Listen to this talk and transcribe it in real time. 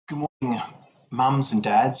Good morning, mums and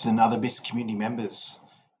dads and other BIS community members.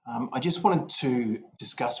 I just wanted to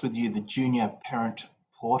discuss with you the Junior Parent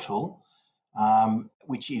Portal,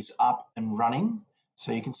 which is up and running.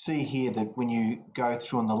 So you can see here that when you go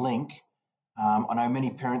through on the link, I know many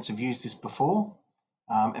parents have used this before,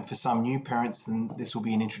 and for some new parents, then this will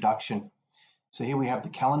be an introduction. So here we have the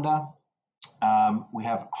calendar. We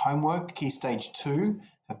have homework. Key Stage 2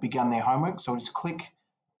 have begun their homework. So I'll just click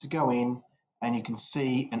to go in and you can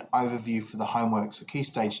see an overview for the homework. So Key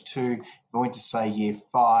Stage 2, if I went to say Year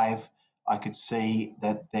 5, I could see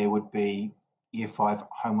that there would be Year 5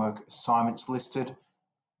 homework assignments listed,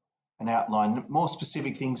 an outline. More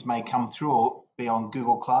specific things may come through or be on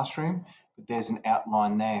Google Classroom, but there's an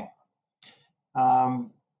outline there. The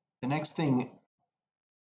next thing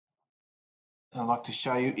I'd like to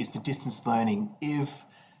show you is the distance learning. If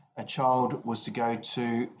a child was to go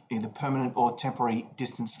to either permanent or temporary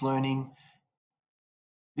distance learning,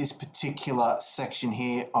 this particular section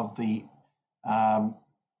here of the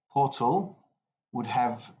portal would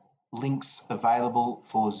have links available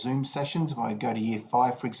for Zoom sessions. If I go to Year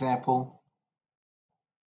 5, for example,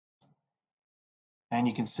 and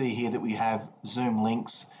you can see here that we have Zoom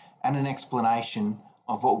links and an explanation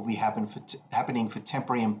of what will be happening for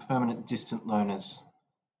temporary and permanent distant learners.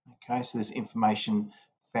 Okay, so there's information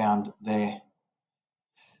found there.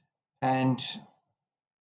 And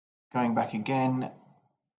going back again,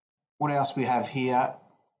 what else we have here?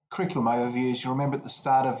 Curriculum overviews. You remember at the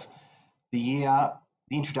start of the year,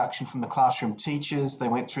 the introduction from the classroom teachers, they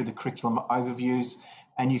went through the curriculum overviews,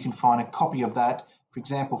 and you can find a copy of that, for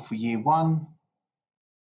example, for Year 1.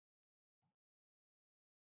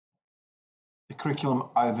 The curriculum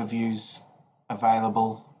overviews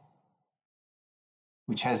available,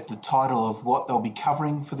 which has the title of what they'll be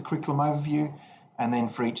covering for the curriculum overview, and then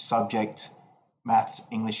for each subject, maths,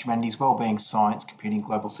 English, humanities, wellbeing, science, computing,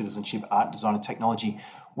 global citizenship, art, design and technology.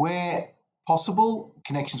 Where possible,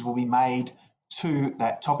 connections will be made to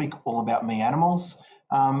that topic, all about me animals.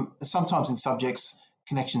 Sometimes in subjects,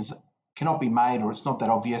 connections cannot be made or it's not that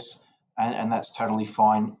obvious, and that's totally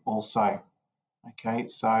fine also. Okay,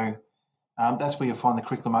 so that's where you'll find the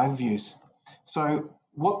curriculum overviews. So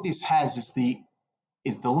what this has is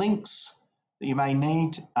the links that you may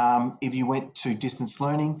need if you went to distance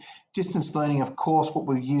learning. Distance learning, of course, what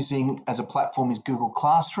we're using as a platform is Google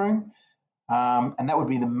Classroom, and that would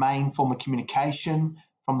be the main form of communication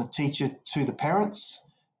from the teacher to the parents.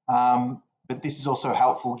 But this is also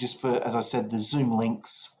helpful just for, as I said, the Zoom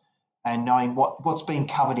links and knowing what's being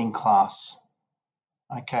covered in class.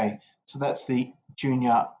 Okay, so that's the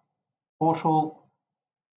Junior Portal,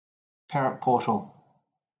 Parent Portal.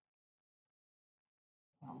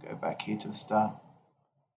 I'll go back here to the start.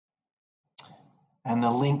 And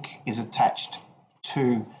the link is attached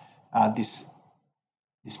to this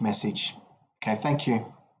message. Okay, thank you.